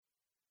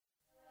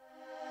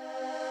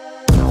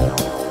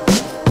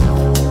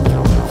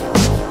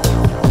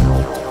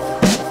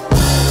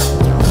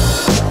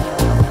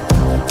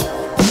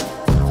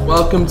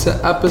welcome to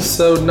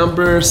episode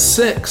number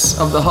 6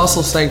 of the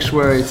Hustle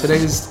Sanctuary.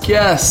 Today's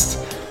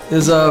guest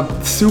is a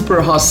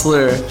super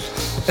hustler.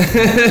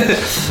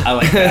 I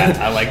like that.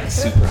 I like the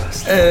super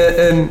hustler.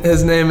 And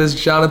his name is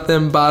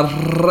Jonathan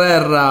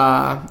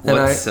Barrera.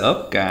 What's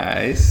up,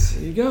 guys?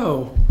 There you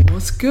go.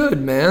 What's good,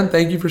 man?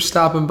 Thank you for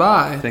stopping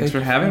by. Thanks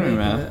for having me,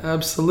 man.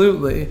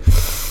 Absolutely.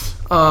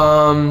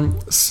 So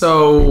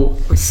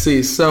let's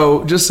see.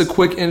 So just a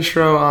quick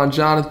intro on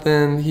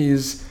Jonathan.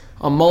 He's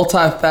a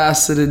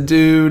multifaceted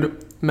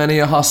dude, many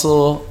a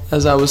hustle,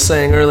 as I was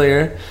saying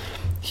earlier.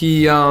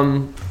 He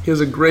has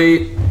a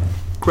great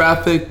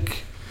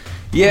graphic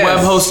web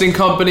hosting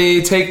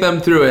company. Take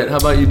them through it. How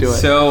about you do it?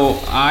 So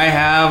I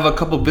have a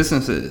couple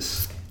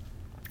businesses.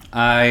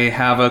 I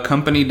have a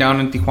company down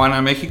in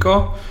Tijuana,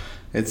 Mexico.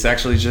 It's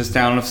actually just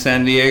down of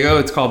San Diego.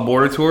 It's called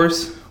Border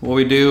Tours. What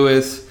we do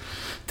is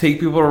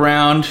take people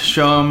around,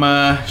 show them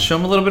a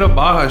little bit of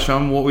Baja, show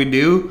them what we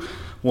do,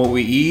 what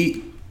we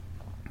eat,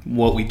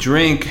 what we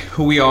drink,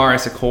 who we are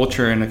as a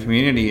culture and a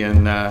community,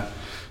 and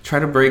try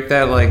to break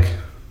that like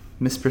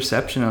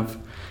misperception of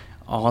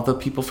all the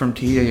people from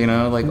TJ, you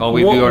know, like all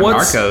we do are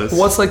narcos.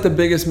 What's like the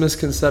biggest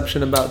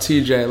misconception about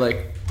TJ?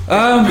 Like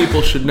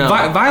people should know.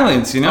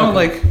 Violence, you know,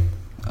 like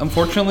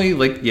unfortunately,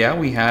 like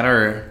we had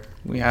a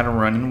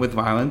run-in with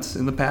violence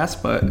in the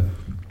past, but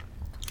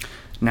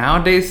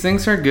nowadays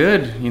things are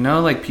good, you know,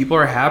 like people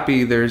are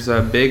happy. There's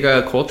a big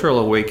cultural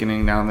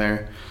awakening down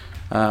there.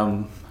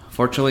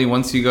 Fortunately,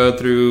 once you go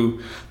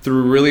through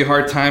really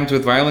hard times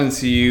with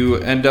violence, you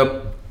end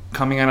up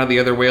coming out of the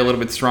other way a little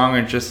bit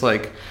stronger, just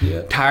like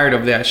tired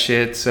of that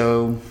shit.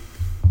 So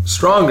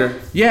stronger.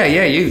 Yeah.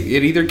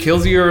 It either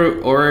kills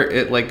you or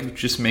it like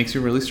just makes you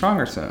really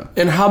stronger. So.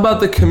 And how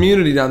about the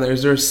community down there?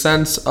 Is there a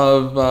sense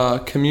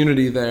of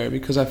community there?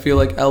 Because I feel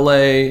like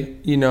LA,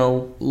 you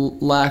know,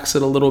 lacks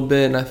it a little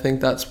bit, and I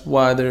think that's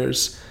why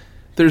there's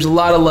a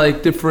lot of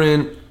like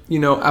different, you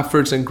know,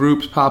 efforts and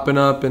groups popping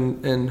up,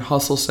 and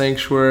hustle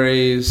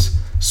sanctuaries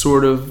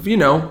sort of, you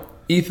know,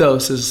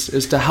 ethos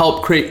is to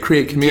help create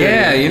community.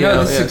 Yeah, you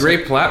know, this is a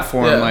great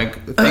platform. Yeah.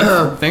 Like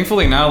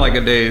thankfully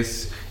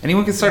nowadays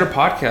anyone can start a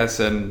podcast,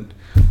 and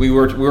we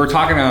were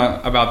talking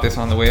about this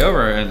on the way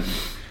over, and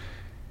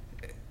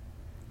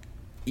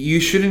you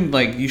shouldn't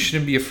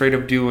be afraid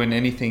of doing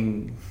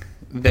anything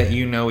that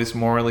you know is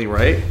morally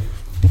right.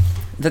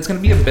 That's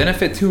going to be a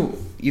benefit to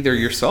either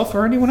yourself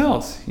or anyone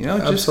else, you know?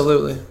 Just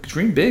absolutely.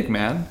 Dream big,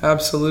 man.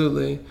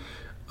 Absolutely.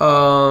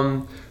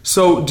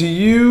 So do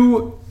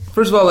you,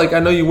 first of all, like I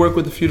know you work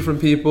with a few different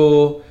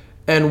people,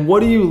 and what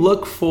do you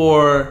look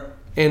for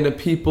in the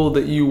people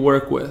that you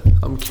work with?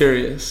 I'm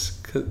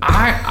curious.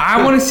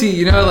 I want to see,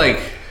 you know,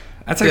 like,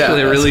 that's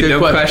actually a really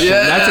dope question.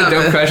 Yeah. That's a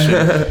dope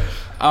question.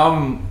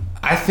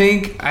 I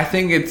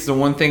think it's the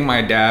one thing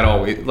my dad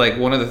always, like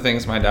one of the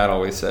things my dad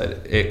always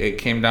said, it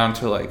came down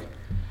to like,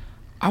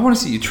 I want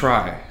to see you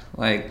try.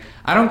 Like,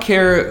 I don't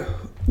care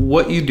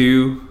what you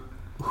do,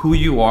 who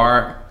you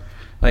are.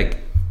 Like,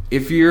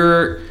 if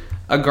you're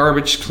a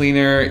garbage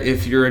cleaner,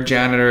 if you're a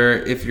janitor,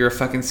 if you're a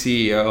fucking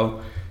CEO,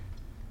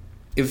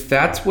 if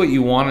that's what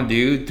you want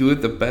to do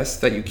it the best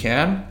that you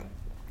can,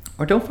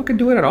 or don't fucking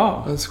do it at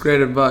all. That's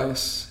great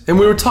advice. And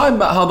we were talking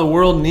about how the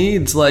world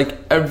needs like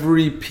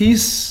every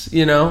piece,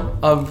 you know,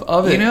 of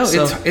it. You know,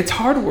 so it's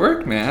hard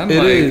work, man.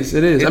 It is.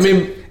 I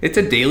mean, it's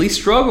a daily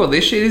struggle.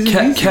 This shit isn't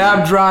easy.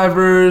 Cab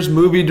drivers,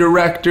 movie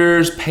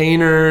directors,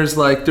 painters,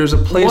 like there's a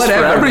place for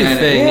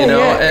everything, you know.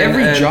 Yeah.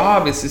 Every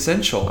job is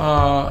essential.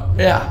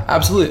 Yeah,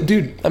 absolutely.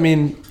 Dude, I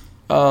mean,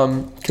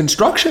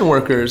 construction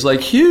workers,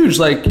 like huge,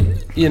 like,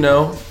 you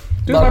know.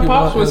 Dude, my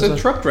pops was a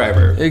truck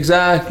driver.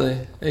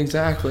 Exactly.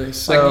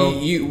 So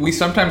like we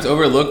sometimes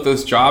overlook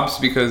those jobs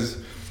because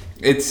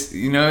it's,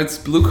 you know, it's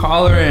blue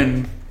collar,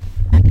 and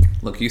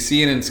look, you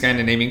see it in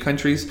Scandinavian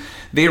countries.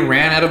 They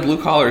ran out of blue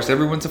collars.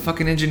 Everyone's a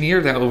fucking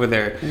engineer over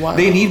there. Wow.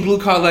 They need blue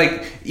collar.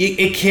 Like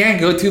it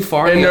can't go too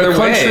far. And their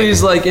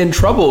country's like in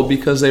trouble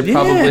because they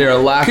probably are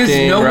lacking.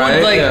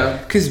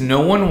 Because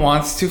no one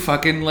wants to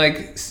fucking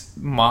like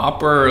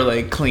mop or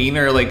like clean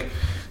or like,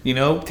 you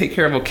know, take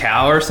care of a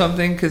cow or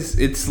something, because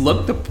it's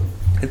looked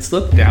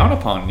down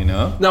upon, you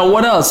know. Now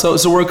what else? So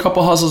we're a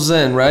couple hustles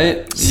in,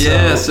 right?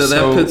 So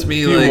that puts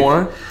me like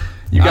more.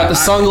 You got the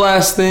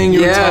sunglass thing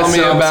you were telling me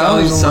about.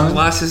 I'm selling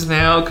sunglasses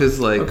now because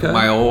like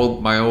my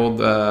old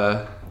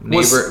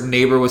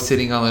neighbor was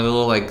sitting on a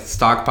little like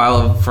stockpile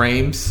of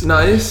frames.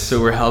 Nice. So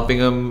we're helping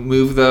him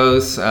move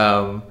those.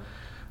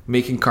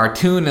 Making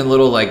cartoon and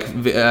little like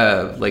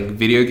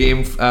video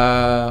game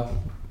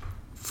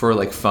for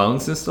like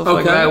phones and stuff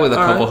like that with a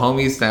couple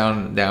homies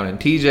down in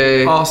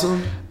TJ.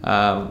 Awesome.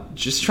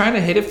 Just trying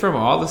to hit it from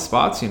all the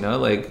spots, you know,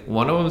 like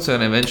one of them's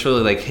gonna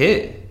eventually like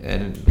hit,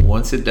 and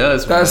once it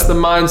does, that's the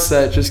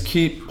mindset. Just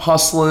keep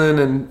hustling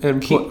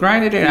and keep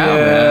grinding it out,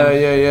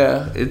 man.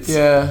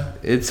 Yeah.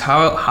 It's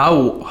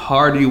how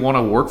hard you want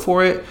to work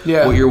for it,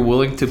 what you're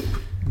willing to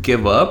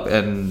give up,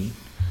 and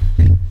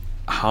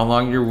how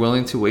long you're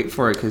willing to wait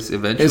for it, because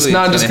eventually it's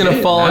not just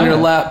gonna fall on your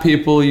lap,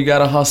 people. You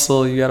gotta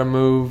hustle, you gotta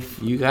move,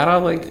 you gotta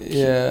like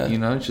you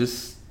know,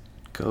 just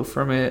Go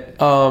from it.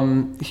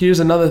 Here's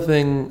another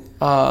thing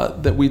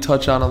that we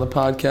touch on the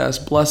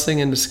podcast: blessing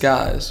in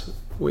disguise.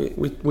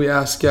 We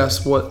ask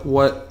guests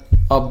what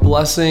a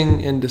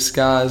blessing in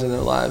disguise in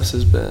their lives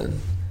has been.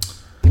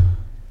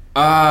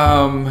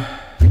 My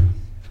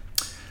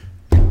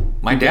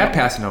dad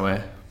passing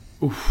away.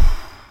 Oof.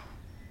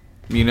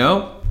 You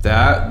know,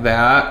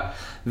 that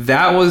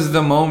was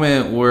the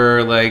moment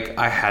where like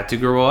I had to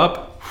grow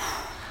up,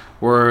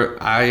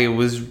 where I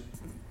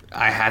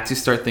had to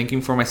start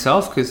thinking for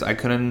myself because I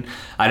didn't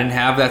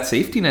have that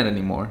safety net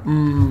anymore.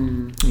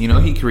 You know,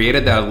 he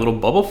created that little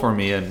bubble for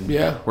me, and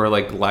where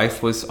like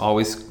life was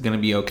always gonna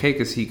be okay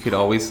because he could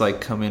always like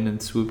come in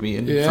and swoop me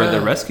in for the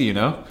rescue. You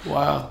know?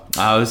 Wow.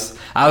 I was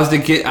the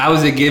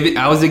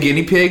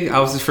guinea pig. I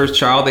was the first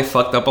child. They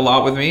fucked up a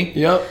lot with me.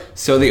 Yep.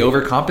 So they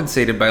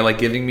overcompensated by like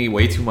giving me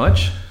way too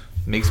much.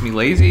 Makes me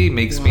lazy,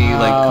 makes me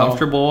like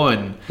comfortable,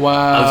 and I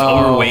was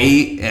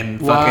overweight and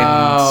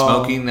fucking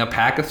smoking a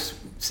pack of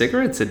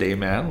cigarettes a day,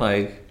 man.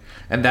 Like,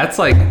 and that's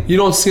like, you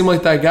don't seem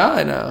like that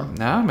guy now.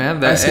 Nah, man.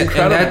 That's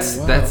incredible.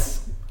 And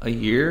that's a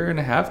year and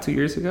a half, 2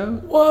 years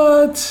ago.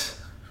 What?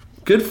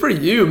 Good for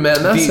you,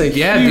 man. That's a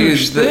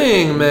huge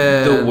thing,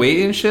 man. The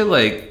weight and shit,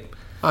 like,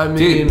 I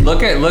mean, dude,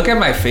 look at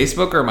my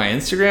Facebook or my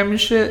Instagram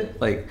and shit.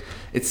 Like,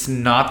 it's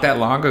not that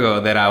long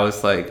ago that I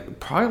was like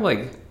probably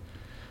like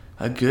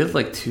a good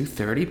like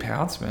 230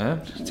 pounds,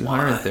 man.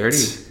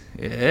 230.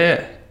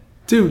 Yeah.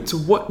 Dude, so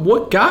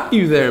what got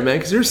you there, man?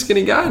 Because you're a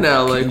skinny guy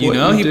now. Like,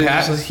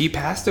 he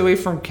passed away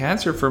from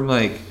cancer from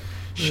like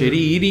shitty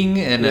eating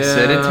and a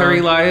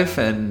sedentary life,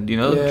 and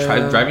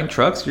driving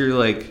trucks. You're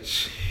like,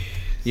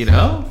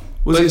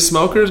 was he a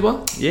smoker as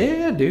well?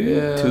 Yeah, dude.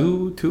 Yeah.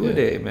 Two a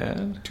day,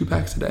 man. 2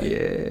 packs a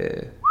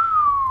day. Yeah.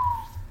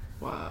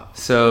 Wow.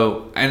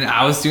 So, and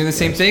I was doing the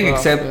same thing,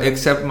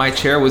 except my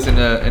chair was in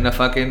a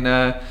fucking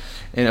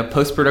in a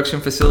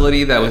post-production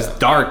facility that was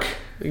dark.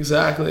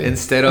 Exactly.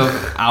 Instead of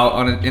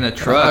out in a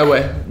truck.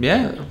 Highway.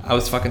 Yeah. I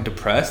was fucking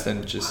depressed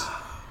and just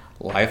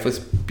life was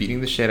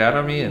beating the shit out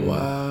of me. And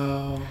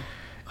wow.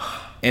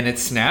 And it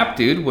snapped,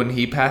 dude. When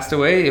he passed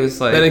away, it was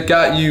like. Then it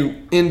got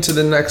you into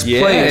the next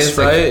place,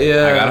 right? Like,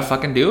 I gotta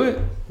fucking do it.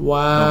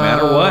 Wow. No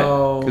matter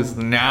what. Because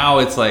now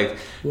it's like,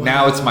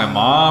 now it's my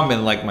mom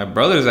and like my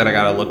brothers that I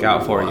gotta look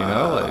out for, you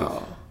know?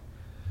 Like.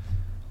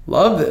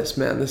 Love this,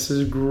 man. This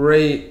is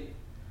great.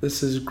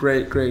 This is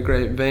great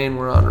vein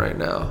we're on right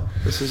now.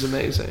 This is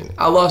amazing.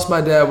 I lost my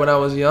dad when I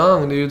was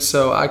young, dude,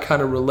 so I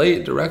kind of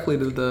relate directly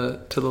to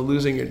the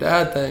losing your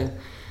dad thing.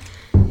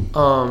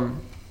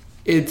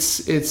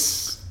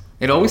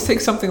 It always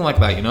takes something like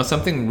that,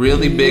 something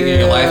really big in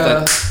your life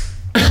that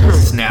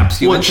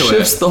snaps you into it. What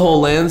shifts the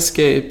whole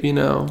landscape,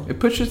 It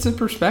puts it in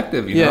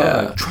perspective,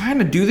 know? Like, trying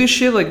to do this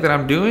shit like that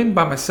I'm doing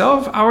by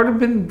myself, I would have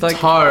been like...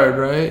 It's hard,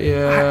 right?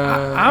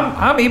 Yeah.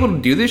 I'm able to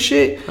do this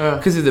shit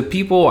because of the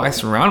people I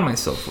surround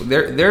myself with.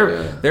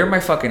 They're my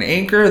fucking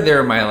anchor.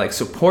 They're my like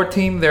support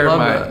team. They're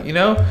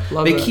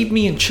they keep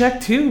me in check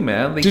too,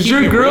 man. Did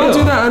your girl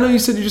do that? I know you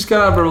said you just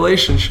got out of a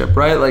relationship,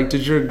 right? Like,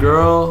 did your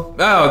girl...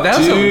 Oh, that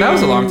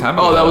was a long time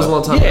ago. Oh, that was a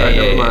long time ago.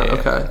 Never mind.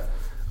 Okay.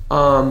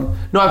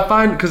 No, I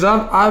find, because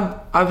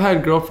I've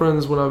had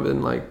girlfriends when I've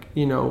been like,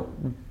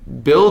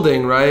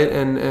 building, right?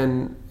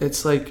 And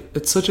it's like,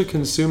 it's such a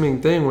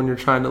consuming thing when you're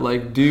trying to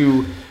like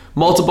do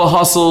multiple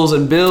hustles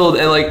and build,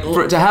 and like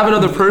to have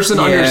another person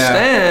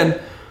understand,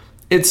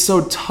 it's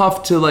so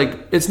tough to like,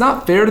 it's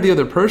not fair to the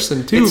other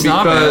person too, it's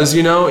because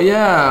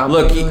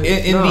look,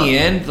 in the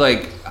end,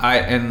 like I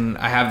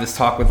have this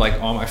talk with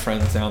like all my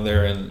friends down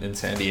there in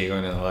San Diego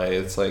and LA.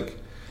 It's like,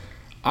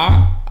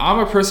 I'm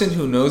a person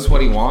who knows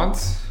what he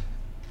wants,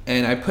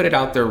 and I put it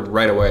out there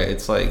right away.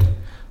 It's like,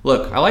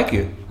 look, I like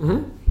you.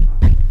 Mm-hmm.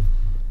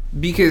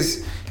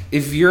 Because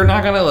if you're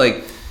not gonna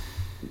like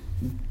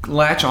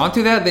latch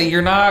onto that, then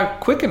you're not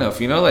quick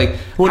enough. Like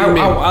what do you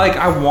mean?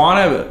 I'm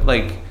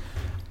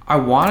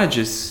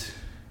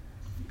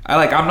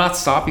not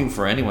stopping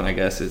for anyone. I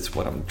guess it's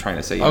what I'm trying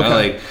to say.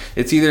 Like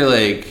it's either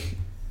like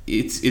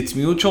it's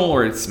mutual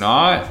or it's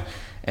not,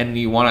 and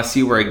you want to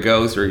see where it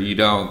goes or you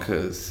don't,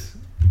 because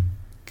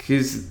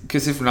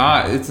if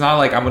not, it's not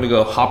like I'm gonna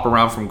go hop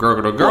around from girl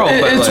to girl.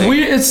 Well, but it's like,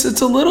 weird. It's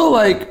a little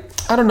like,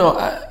 I don't know.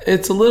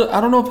 It's a little.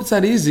 I don't know if it's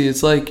that easy.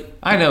 It's like,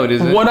 I know it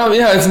isn't.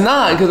 It's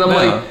not, because I'm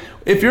like,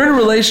 if you're in a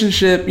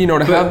relationship,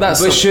 to have that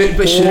support. Shouldn't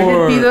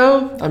it be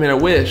though? I mean, I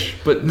wish,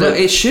 but no,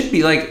 it should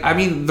be. Like, I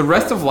mean, the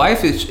rest of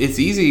life it's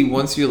easy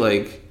once you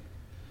like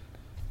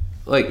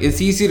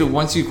it's easy to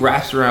once you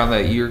grasp around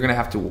that you're gonna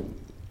have to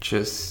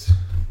just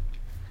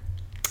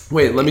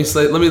wait. Let me make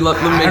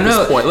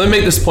this point. Let me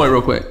make this point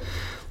real quick.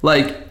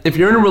 Like, if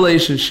you're in a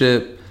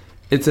relationship,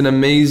 it's an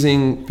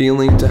amazing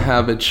feeling to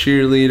have a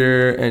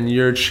cheerleader and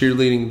you're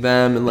cheerleading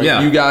them, and like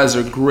you guys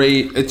are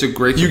great. It's a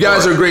great support. You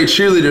guys are great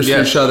cheerleaders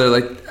for each other.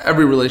 Like,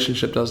 every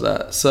relationship does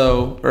that.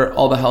 So, or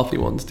all the healthy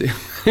ones do.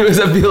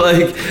 Anyways, I feel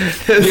like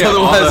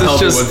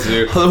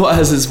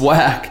otherwise it's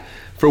whack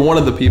for one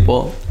of the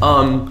people.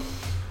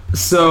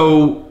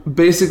 So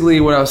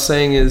basically what I was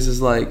saying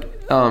is like,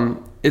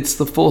 it's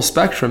the full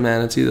spectrum,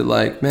 man. It's either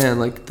like, man,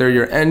 like they're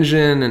your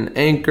engine and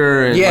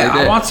anchor, and yeah, like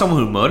I want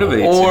someone who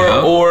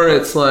motivates, or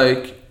it's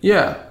like,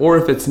 yeah, or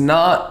if it's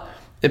not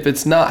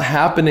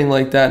happening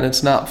like that and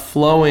it's not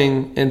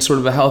flowing in sort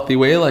of a healthy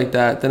way like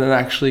that, then it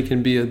actually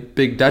can be a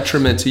big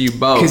detriment to you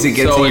both. Because it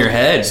gets in your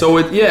head. So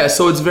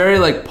it's very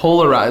like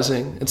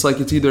polarizing. It's like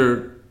it's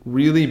either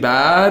really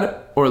bad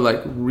or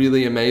like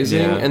really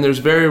amazing, and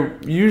there's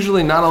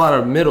usually not a lot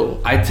of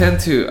middle. I tend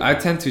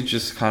to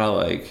just kind of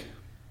like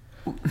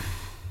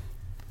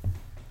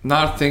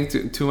not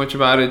think too much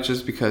about it,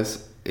 just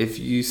because if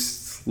you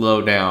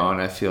slow down,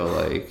 I feel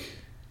like,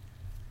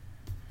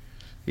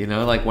 you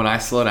know, like when I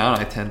slow down,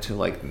 I tend to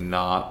like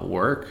not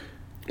work.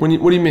 What do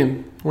you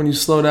mean? When you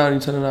slow down, you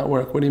tend to not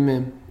work. What do you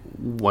mean?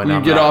 When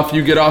you get off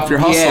your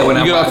hustle. Yeah, when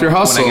you get off your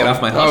hustle. When I get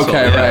off my hustle.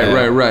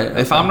 Okay, right.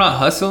 If I'm not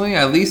hustling,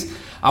 at least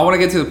I want to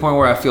get to the point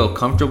where I feel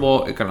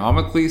comfortable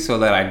economically, so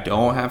that I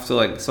don't have to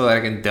like, so that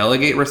I can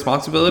delegate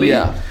responsibility.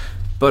 Yeah.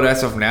 But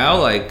as of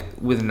now, like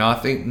with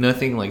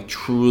nothing like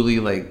truly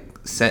like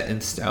set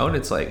in stone,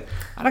 it's like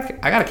I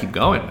gotta keep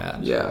going, man.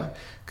 Yeah.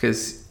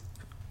 Because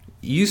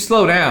you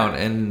slow down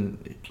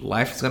and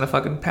life is gonna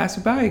fucking pass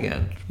you by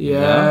again.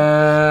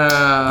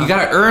 Yeah. You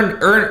gotta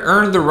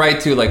earn the right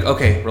to like,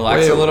 okay,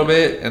 relax a little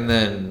bit, and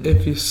then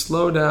if you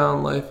slow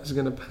down, life is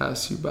gonna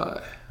pass you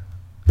by.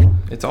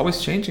 It's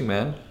always changing,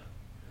 man.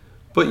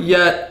 But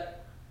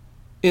yet,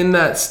 in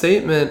that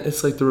statement,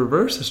 it's like the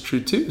reverse is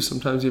true too.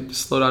 Sometimes you have to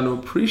slow down to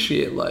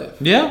appreciate life.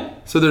 Yeah.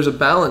 So there's a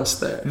balance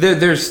there.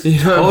 There's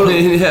you know totally,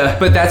 what I mean? Yeah.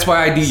 But that's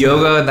why I do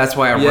yoga, and that's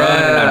why I run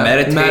and I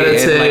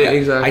meditate and like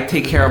exactly. I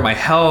take care of my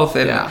health,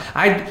 and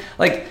I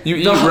like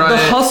the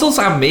hustles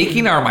I'm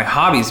making are my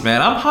hobbies,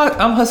 man. I'm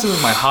hustling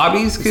with my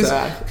hobbies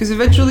because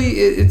eventually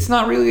it's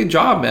not really a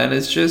job, man.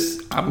 It's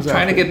just I'm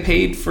trying to get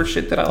paid for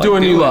shit that I like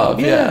doing. You love,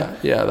 yeah,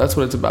 that's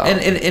what it's about. And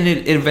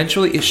it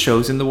eventually it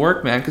shows in the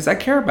work, man, because I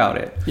care about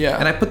it. Yeah,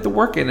 and I put the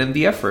work in and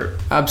the effort.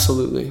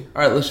 Absolutely.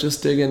 All right, let's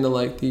just dig into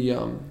like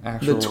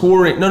the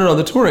touring. No,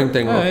 the touring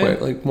thing real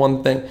quick. Like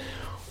one thing.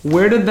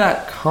 Where did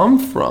that come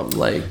from?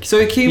 Like, so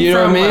it came you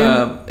know from. What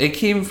I mean? It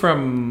came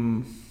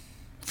from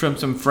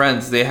some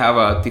friends. They have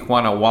a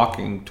Tijuana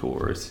walking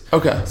tours.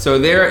 Okay. So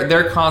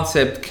their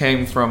concept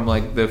came from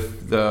like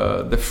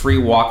the free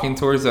walking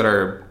tours that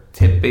are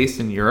tip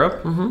based in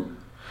Europe. Mm-hmm.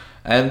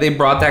 And they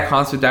brought that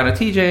concept down to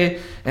TJ,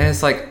 and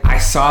it's like I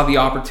saw the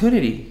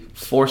opportunity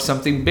for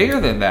something bigger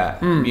than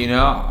that. You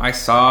know, I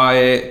saw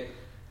it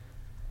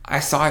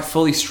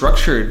fully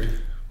structured.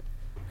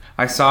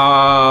 I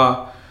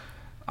saw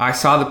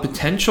the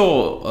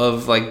potential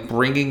of like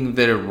bringing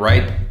the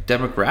right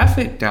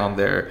demographic down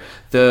there,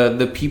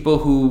 the people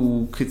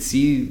who could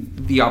see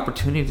the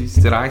opportunities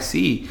that I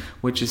see,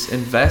 which is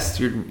invest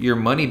your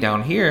money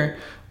down here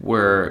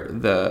where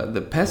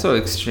the peso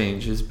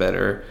exchange is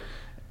better.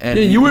 And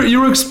you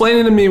were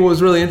explaining to me what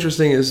was really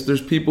interesting is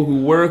there's people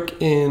who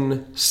work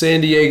in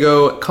San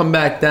Diego, come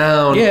back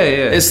down. Yeah.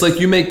 It's like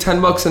you make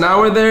 $10 an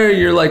hour there,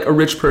 you're like a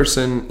rich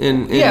person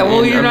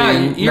you're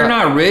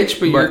not rich,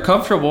 but you're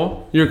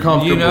comfortable. You're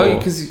comfortable. You know,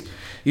 because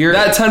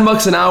that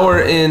 $10 an hour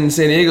in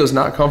San Diego is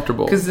not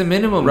comfortable. Because the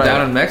minimum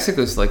down in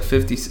Mexico is like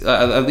 50.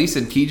 At least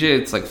in TJ,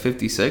 it's like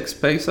 56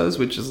 pesos,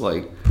 which is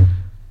like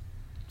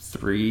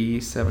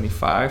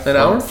 $3.75 an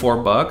hour,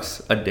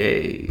 $4 a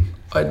day.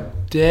 A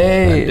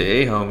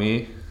day,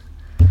 homie.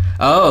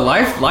 Oh,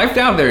 life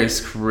down there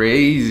is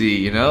crazy,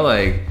 you know,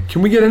 like.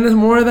 Can we get into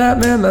more of that,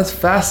 man? That's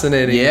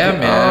fascinating. Yeah,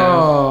 man.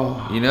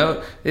 Oh. You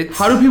know,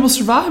 how do people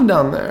survive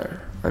down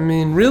there? I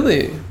mean,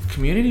 really.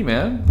 Community,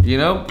 man. You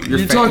know, your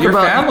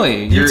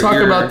family. You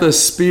talk about the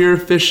spear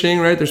fishing,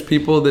 right? There's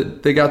people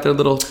that they got their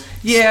little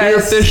spear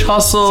fish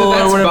hustle. So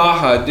that's or whatever.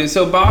 Baja. Dude,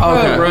 so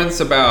Baja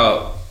runs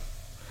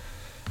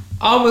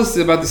almost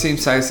about the same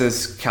size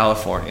as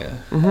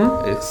California,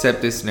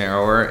 except it's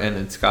narrower and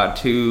it's got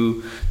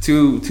two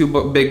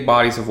big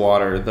bodies of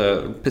water.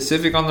 The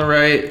Pacific on the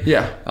right,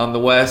 on the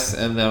west,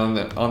 and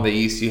then on the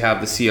east you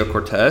have the Sea of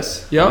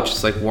Cortez, which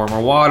is like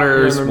warmer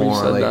waters,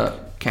 more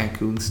like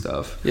Cancun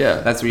stuff.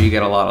 Yeah, that's where you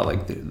get a lot of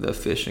like the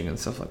fishing and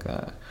stuff like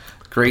that.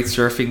 Great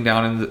surfing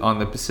down on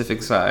the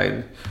Pacific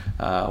side.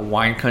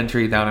 Wine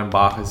country down in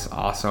Baja is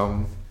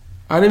awesome.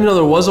 I didn't even know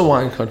there was a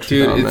wine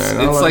country down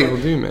there. It's like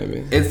people do,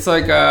 maybe. It's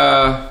like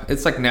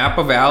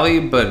Napa Valley,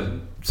 but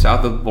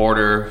south of the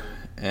border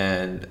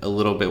and a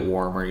little bit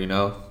warmer. You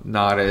know,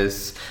 not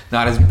as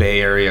Bay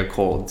Area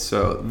cold.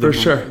 So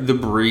the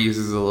breeze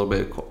is a little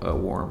bit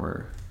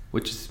warmer,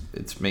 which is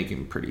it's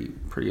making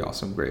pretty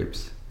awesome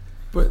grapes.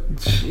 But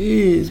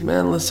jeez,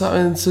 man,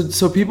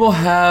 so people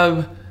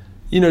have,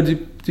 you know,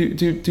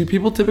 do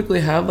people typically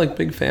have like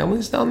big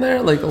families down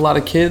there, like a lot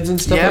of kids and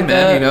stuff like that?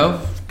 Yeah, man, you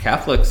know.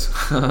 Catholics,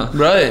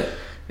 right?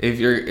 If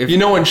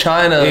in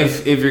China,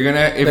 if you're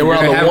gonna on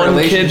the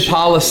one kid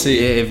policy.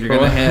 If you're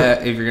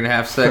gonna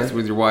have sex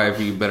with your wife,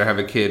 you better have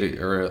a kid,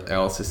 or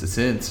else it's a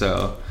sin.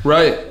 So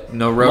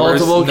no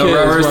rubbers,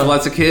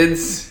 lots of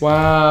kids.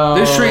 Wow,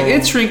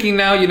 It's shrinking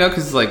now, you know,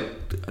 because like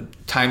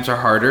times are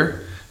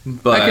harder.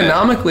 But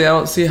economically, I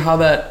don't see how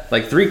that.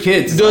 Like 3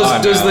 kids.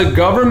 Does the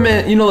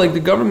government, like the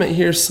government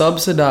here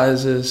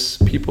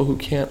subsidizes people who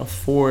can't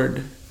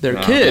afford their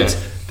kids?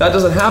 Man. That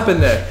doesn't happen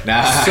there.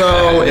 Nah,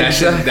 so that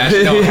shit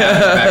don't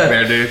happen back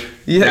there, dude.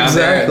 Yeah,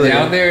 exactly.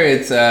 Down there,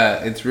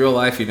 it's real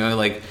life.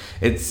 Like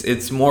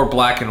it's more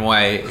black and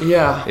white.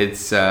 Yeah.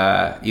 It's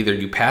either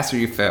you pass or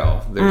you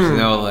fail. There's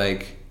no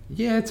like.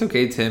 Yeah, it's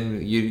okay,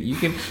 Tim. You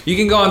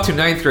can go on to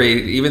 9th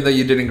grade even though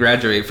you didn't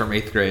graduate from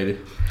 8th grade.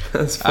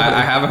 That's funny.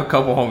 I have a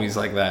couple homies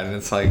like that, and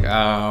it's like,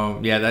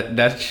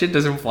 that shit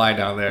doesn't fly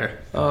down there.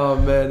 Oh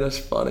man, that's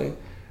funny.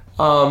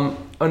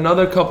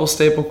 Another couple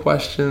staple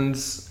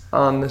questions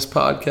on this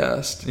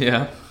podcast.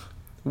 Yeah.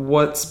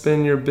 What's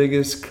been your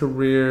biggest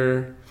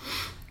career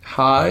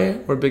high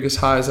or biggest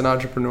high as an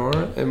entrepreneur,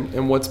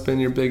 and what's been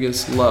your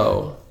biggest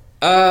low?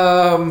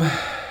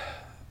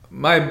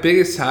 My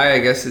biggest high, I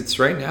guess it's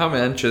right now,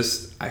 man.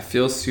 Just I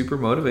feel super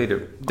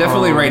motivated.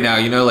 Definitely right now.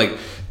 Like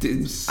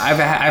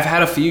I've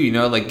had a few.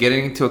 Like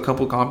getting into a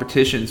couple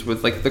competitions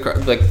with like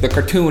the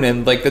cartoon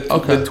and like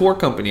the tour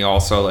company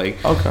also.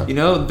 Like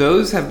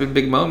those have been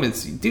big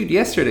moments, dude.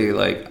 Yesterday,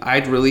 like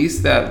I'd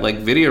released that like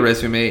video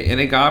resume and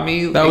it got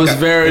me. That was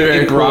very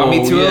It brought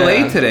cool. me to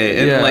LA today,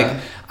 and like.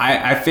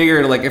 I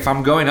figured like if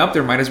I'm going up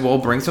there, might as well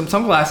bring some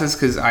sunglasses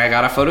because I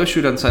got a photo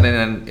shoot on Sunday,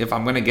 and if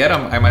I'm gonna get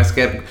them, I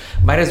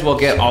might as well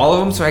get all of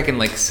them so I can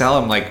like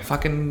sell them like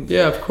fucking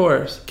of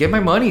course, get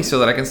my money so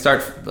that I can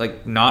start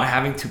like not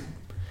having to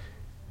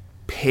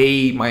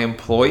pay my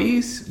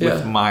employees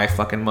with my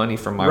fucking money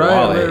from my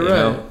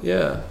wallet.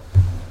 Yeah.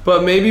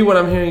 But maybe what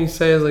I'm hearing you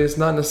say is like it's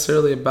not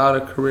necessarily about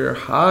a career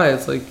high.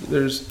 It's like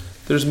there's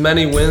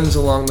many wins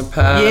along the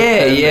path.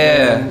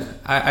 And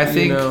I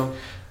think.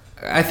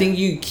 I think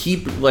you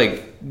keep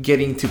like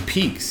getting to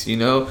peaks,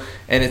 and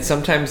it's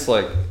sometimes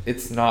like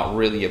it's not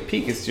really a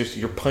peak. It's just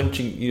you're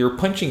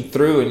punching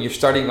through, and you're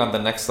starting on the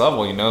next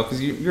level,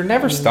 because you're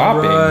never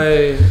stopping.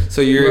 Right.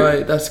 So you're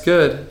right. That's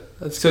good.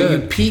 So you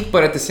peak,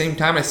 but at the same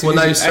time, as soon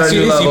as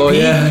you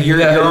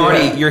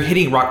peak, you're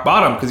hitting rock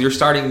bottom because you're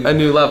starting a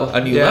new level.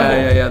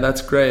 Yeah,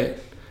 that's great.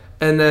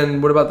 And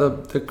then what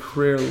about the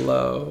career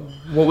low?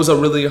 What was a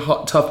really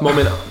tough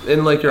moment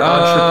in like your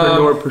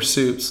entrepreneur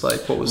pursuits?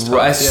 Like what was tough?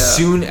 As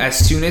soon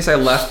as I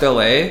left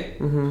LA,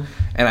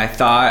 and I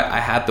thought I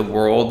had the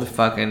world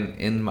fucking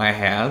in my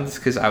hands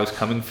because I was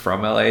coming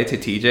from LA to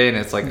TJ, and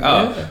it's like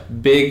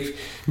big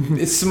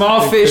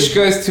small fish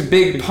goes to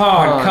big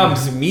pond,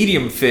 comes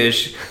medium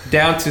fish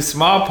down to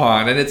small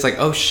pond, and it's like,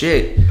 oh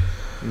shit,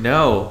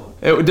 no,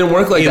 it didn't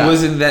work like that.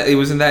 It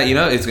wasn't that.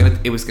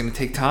 It was gonna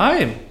take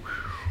time.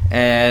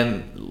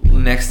 And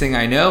next thing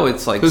I know,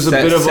 it's like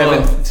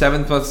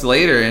seventh months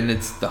later, and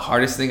it's the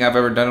hardest thing I've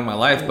ever done in my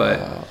life. But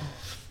I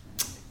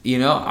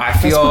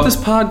feel that's what this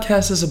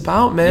podcast is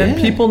about, man.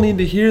 Yeah. People need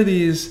to hear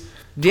these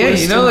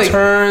twists and like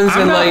turns,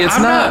 I'm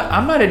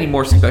I'm not any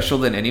more special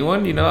than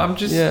anyone. I'm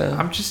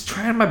just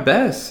trying my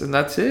best, and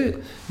that's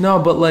it. No,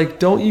 but like,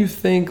 don't you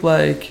think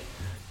like,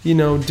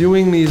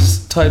 doing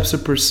these types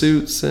of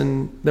pursuits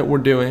and that we're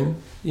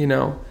doing,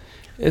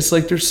 it's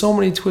like there's so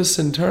many twists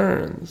and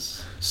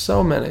turns.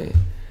 So many.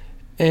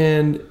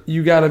 And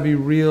you got to be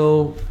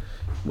real,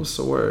 what's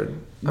the word?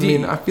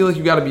 I feel like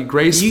you got to be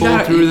graceful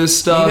through this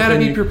stuff. You got to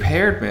be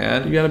prepared,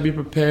 man. You got to be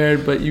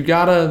prepared, but you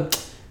got to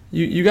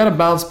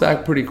bounce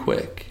back pretty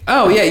quick.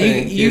 Oh, yeah.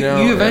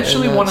 You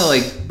eventually want to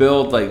like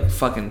build like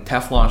fucking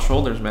Teflon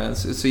shoulders, man.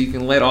 So you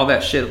can let all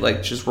that shit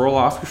like just roll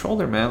off your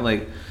shoulder, man.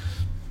 Like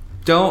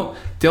don't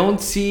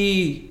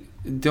see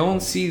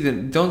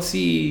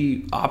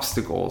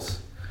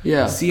obstacles.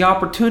 Yeah. See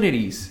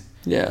opportunities.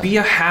 Yeah. Be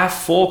a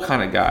half full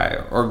kind of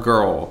guy or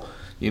girl.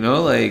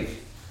 Like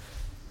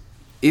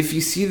if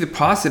you see the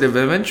positive,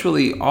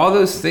 eventually all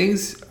those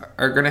things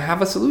are going to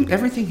have a solution.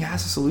 Everything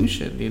has a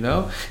solution,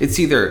 It's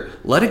either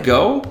let it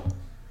go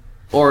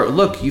or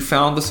look, you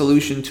found the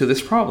solution to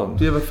this problem.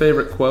 Do you have a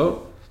favorite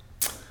quote?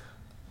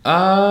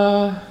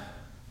 My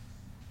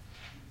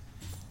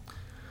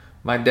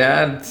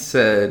dad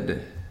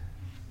said,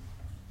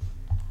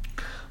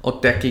 o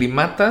te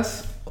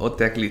aclimatas o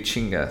te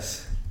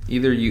aclichingas.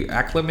 Either you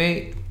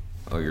acclimate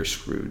or you're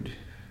screwed.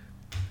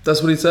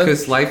 That's what he said?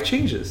 Because life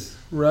changes.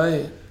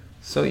 Right.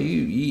 So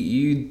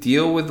you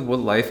deal with what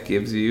life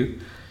gives you.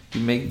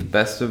 You make the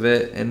best of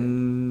it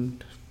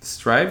and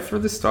strive for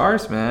the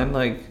stars, man.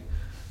 Like,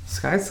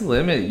 sky's the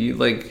limit.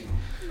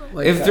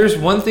 There's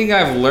one thing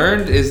I've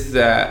learned is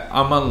that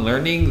I'm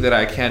unlearning that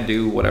I can't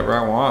do whatever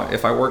I want.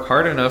 If I work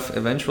hard enough,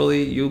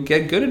 eventually you'll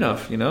get good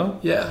enough,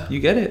 Yeah. You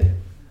get it.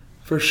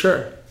 For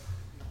sure.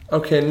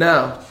 Okay,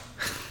 now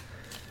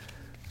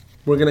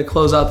we're gonna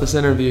close out this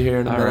interview here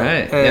in a minute. All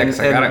right. Because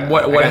I got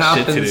what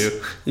happens? Shit to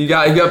do.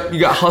 You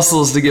got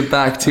hustles to get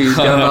back to. You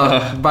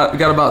got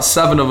about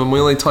 7 of them. We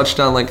only touched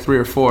on like 3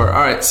 or 4. All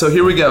right. So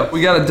here we go.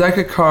 We got a deck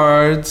of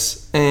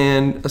cards,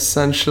 and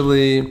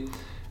essentially,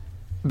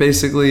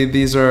 basically,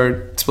 these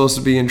are supposed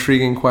to be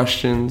intriguing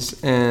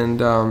questions,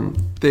 and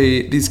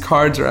these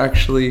cards are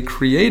actually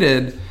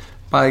created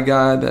by a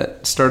guy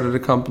that started a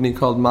company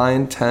called My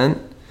Intent,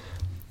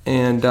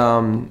 and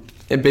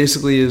it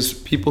basically is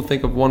people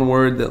think of one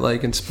word that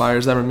like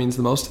inspires them or means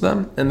the most to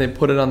them, and they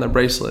put it on their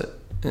bracelet,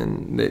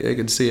 and they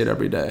could see it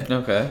every day.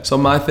 Okay. So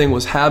my thing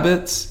was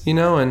habits, you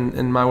know,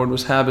 and my word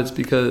was habits,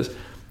 because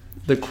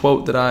the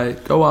quote that I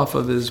go off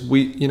of is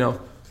we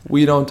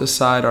don't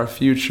decide our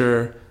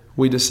future,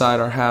 we decide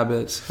our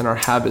habits, and our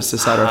habits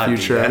decide our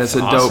future. Dude, and it's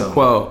a awesome. dope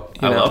quote.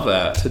 I love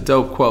that. It's a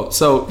dope quote.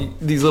 So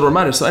these little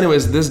reminders. So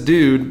anyways, this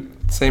dude,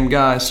 same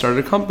guy,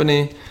 started a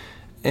company,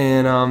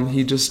 and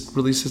he just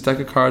released his deck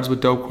of cards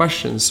with dope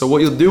questions. So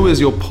what you'll do is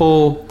you'll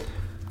pull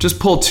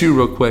 2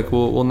 real quick.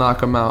 We'll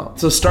knock them out.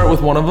 So start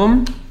with one of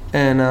them,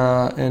 and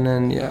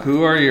then yeah.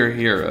 Who are your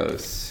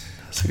heroes?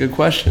 That's a good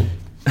question.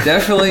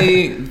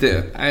 Definitely,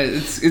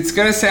 it's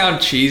gonna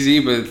sound cheesy,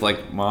 but it's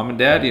like mom and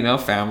dad, you know,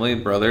 family,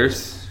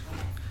 brothers.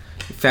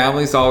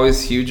 Family's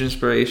always huge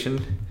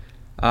inspiration.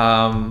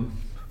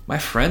 My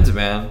friends,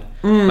 man.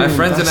 My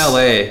friends in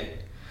LA.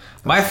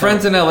 My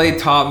friends in LA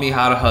taught me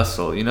how to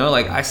hustle, you know,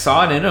 like I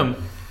saw it in them.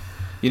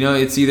 You know,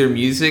 it's either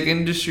music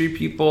industry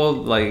people,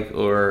 like,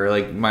 or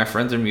like my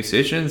friends are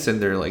musicians and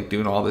they're like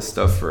doing all this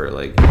stuff for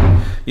like,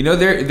 you know,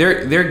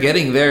 they're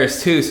getting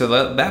theirs too. So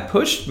that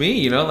pushed me,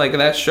 you know, like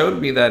that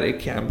showed me that it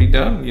can be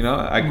done. You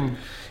know,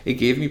 it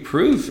gave me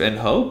proof and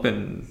hope,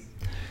 and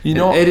you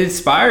know, it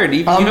inspired.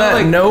 Even on you know, that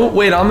like, note,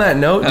 wait, on that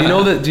note,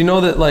 do you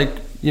know that like,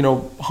 you know,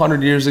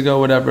 100 years ago,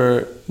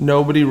 whatever,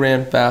 nobody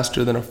ran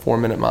faster than a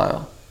 4-minute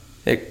mile.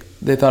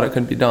 They thought it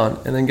couldn't be done,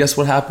 and then guess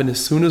what happened?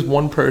 As soon as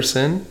one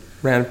person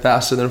ran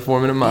faster than a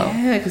 4-minute mile.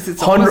 Yeah, because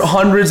it's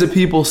hundreds of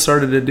people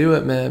started to do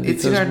it, man.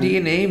 It's in our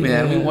DNA,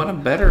 man. Yeah. We want to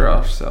better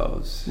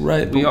ourselves.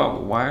 Right. We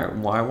all. Why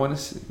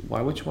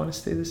would you want to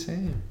stay the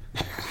same?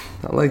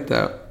 I like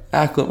that.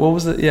 What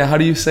was it? Yeah. How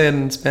do you say it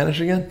in Spanish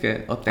again?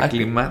 Okay. O te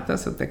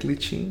aclimatas o te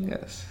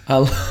clichingas.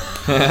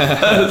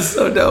 That's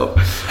so dope.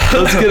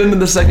 Let's get into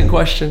the second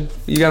question.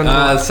 You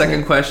got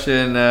second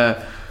question.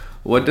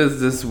 What does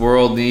this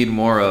world need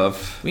more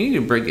of? We need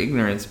to break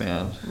ignorance,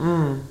 man.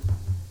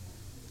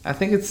 I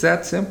think it's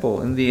that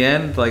simple. In the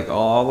end, like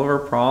all of our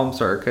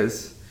problems are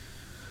because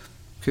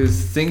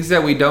things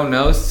that we don't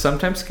know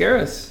sometimes scare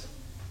us.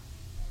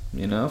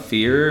 You know,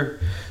 fear.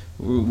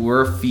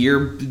 We're a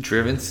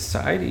fear-driven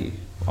society.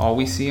 All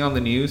we see on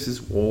the news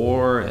is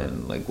war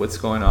and like what's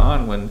going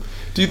on.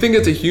 Do you think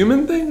it's a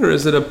human thing or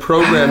is it a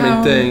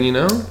programming thing? You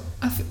know,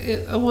 I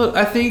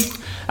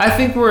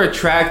think we're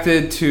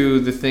attracted to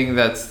the thing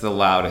that's the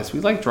loudest. We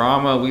like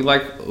drama. We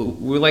like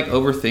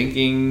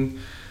overthinking.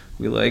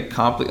 We like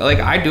like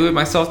I do it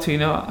myself too, you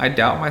know. I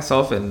doubt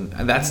myself, and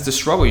that's the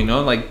struggle, you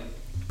know, like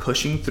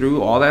pushing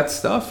through all that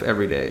stuff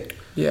every day.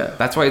 Yeah.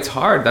 That's why it's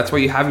hard. That's why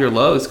you have your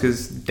lows,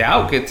 because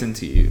doubt gets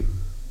into you.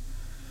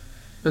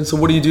 And so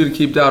what do you do to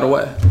keep doubt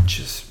away?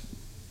 Just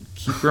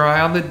keep your eye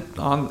on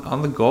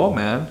the goal,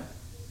 man.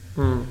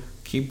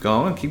 Keep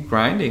going, keep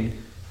grinding.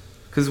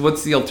 Because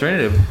what's the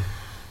alternative?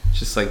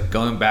 Just like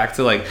going back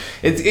to like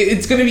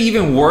it's gonna be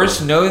even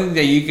worse knowing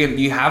that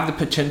you have the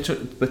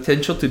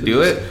potential to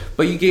do it,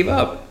 but you gave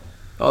up.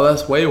 Oh,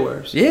 that's way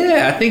worse.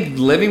 Yeah, I think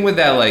living with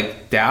that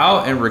like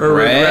doubt and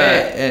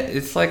regret.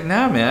 It's like,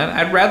 nah, man.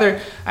 I'd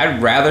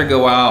rather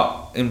go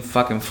out in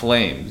fucking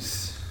flames.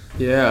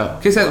 Yeah.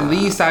 Because at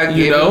least I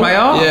gave it my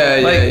all.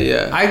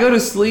 Yeah. I go to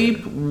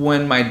sleep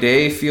when my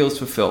day feels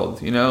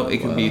fulfilled. You know, it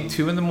can be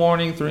 2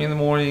 a.m, 3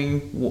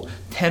 a.m,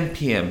 10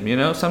 p.m. You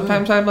know,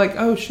 sometimes I'm like,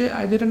 oh shit,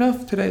 I did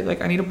enough today.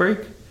 Like I need a break.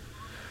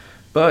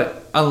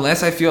 But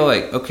unless I feel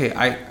like, okay,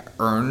 I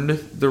earned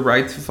the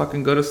right to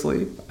fucking go to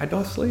sleep, I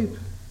don't sleep.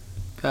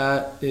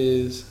 That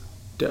is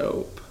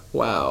dope.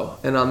 Wow.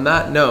 And on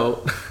that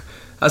note,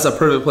 that's a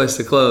perfect place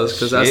to close,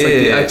 because that's like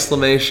the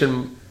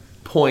exclamation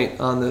point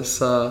on this.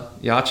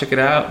 Y'all check it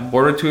out.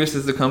 Border Tourist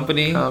is the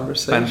company.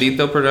 Conversation.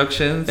 Bandito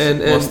Productions. and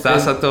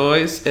Mostaza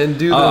Toys. And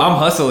do I'm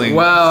hustling.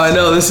 Wow, I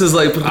know this is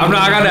like. I'm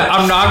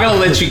not gonna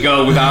let you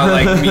go without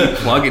like me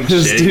plugging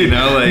shit. Dude, you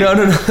know, like no.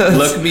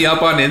 Look me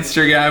up on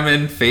Instagram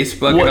and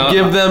Facebook.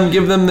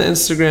 Give them the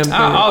Instagram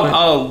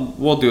thing.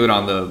 We'll do it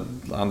on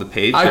the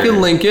page. I can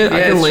link it.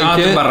 I can link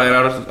it.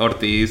 Barrera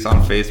Ortiz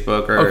on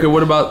Facebook. Or okay,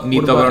 what about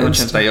Nito Brown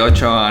 88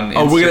 on Instagram.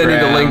 Oh, we're gonna need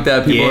to link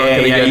that. People aren't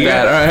gonna get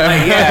that. All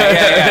right.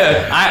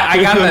 Yeah.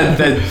 I got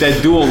the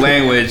dual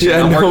language.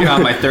 I'm working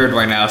on my third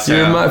right now. So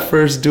you're my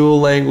first dual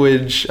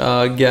language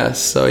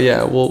guest. So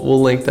yeah,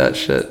 we'll link that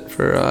shit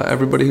for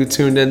everybody who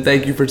tuned in.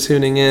 Thank you for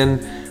tuning in.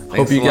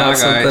 Hope you got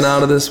something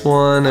out of this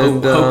one.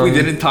 Hope we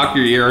didn't talk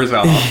your ears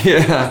off.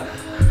 Yeah.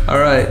 All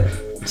right.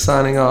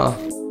 Signing off.